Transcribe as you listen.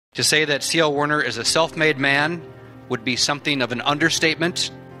To say that CL Werner is a self-made man would be something of an understatement.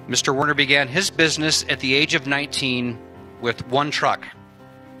 Mr. Werner began his business at the age of 19 with one truck.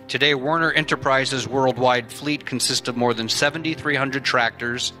 Today, Werner Enterprises' worldwide fleet consists of more than 7,300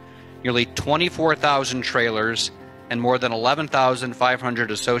 tractors, nearly 24,000 trailers, and more than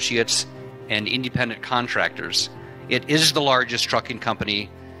 11,500 associates and independent contractors. It is the largest trucking company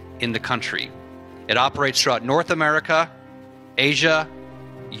in the country. It operates throughout North America, Asia,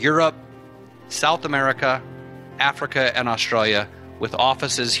 Europe, South America, Africa, and Australia, with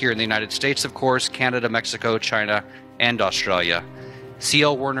offices here in the United States, of course, Canada, Mexico, China, and Australia.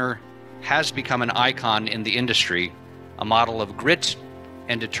 CL Werner has become an icon in the industry, a model of grit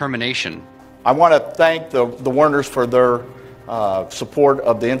and determination. I want to thank the Werners for their support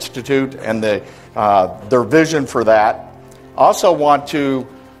of the Institute and their vision for that. I also want to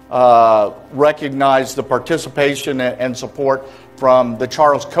recognize the participation and support from the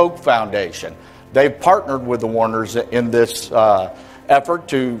Charles Koch Foundation. They've partnered with the Werners in this effort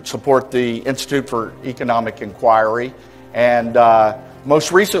to support the Institute for Economic Inquiry. And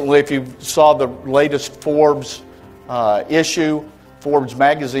most recently, if you saw the latest Forbes Forbes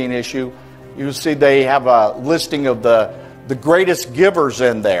magazine issue, you see they have a listing of the greatest givers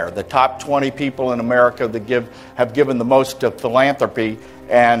in there, the top 20 people in America that have given the most to philanthropy,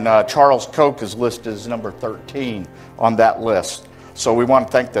 and Charles Koch is listed as number 13 on that list. So we want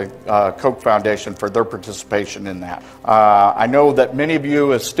to thank the Koch Foundation for their participation in that. I know that many of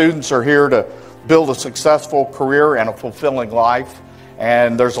you as students are here to build a successful career and a fulfilling life,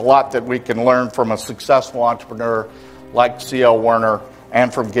 and there's a lot that we can learn from a successful entrepreneur like CL Werner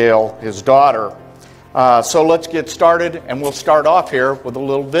and from Gail, his daughter. So let's get started, and we'll start off here with a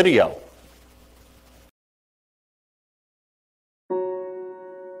little video.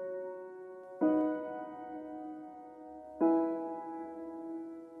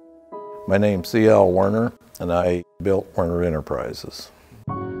 My name's CL Werner, and I built Werner Enterprises.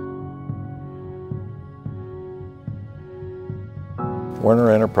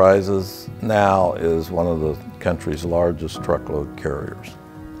 Werner Enterprises now is one of the country's largest truckload carriers,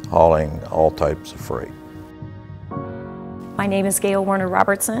 hauling all types of freight. My name is Gail Werner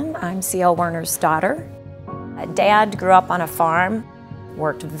Robertson. I'm CL Werner's daughter. Dad grew up on a farm,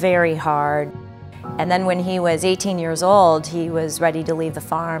 worked very hard, and then when he was 18 years old, he was ready to leave the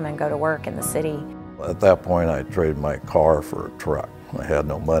farm and go to work in the city. At that point, I traded my car for a truck. I had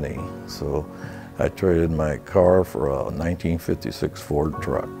no money, so I traded my car for a 1956 Ford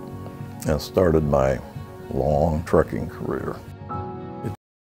truck and started my long trucking career.